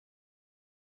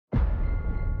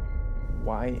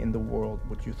Why in the world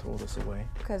would you throw this away?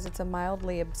 Because it's a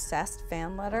mildly obsessed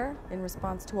fan letter in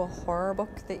response to a horror book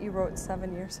that you wrote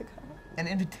 7 years ago. An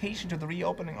invitation to the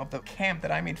reopening of the camp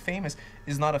that I made famous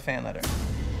is not a fan letter.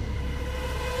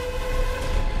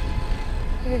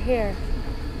 You're here.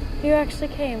 You actually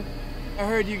came. I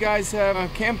heard you guys have a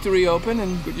camp to reopen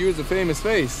and could use a famous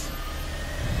face.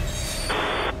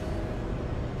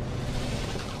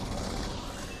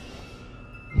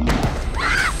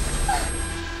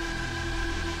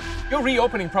 Your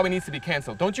reopening probably needs to be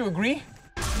canceled. Don't you agree?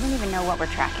 I don't even know what we're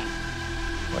tracking.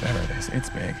 Whatever it is, it's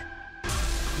big.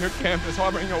 Your camp is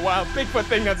harboring a wild Bigfoot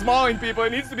thing that's mauling people.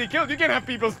 It needs to be killed. You can't have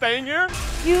people staying here.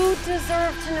 You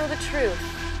deserve to know the truth.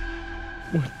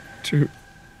 What truth?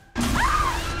 No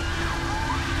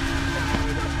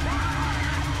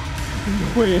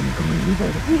way I'm going any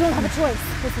further. You don't have a choice.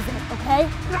 This is it, okay?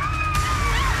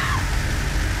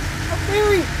 A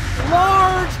very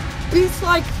large,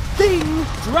 beast-like thing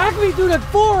dragged me through the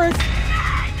forest.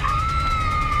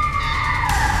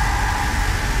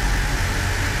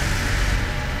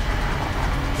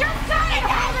 Just try and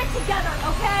hold it together,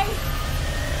 okay?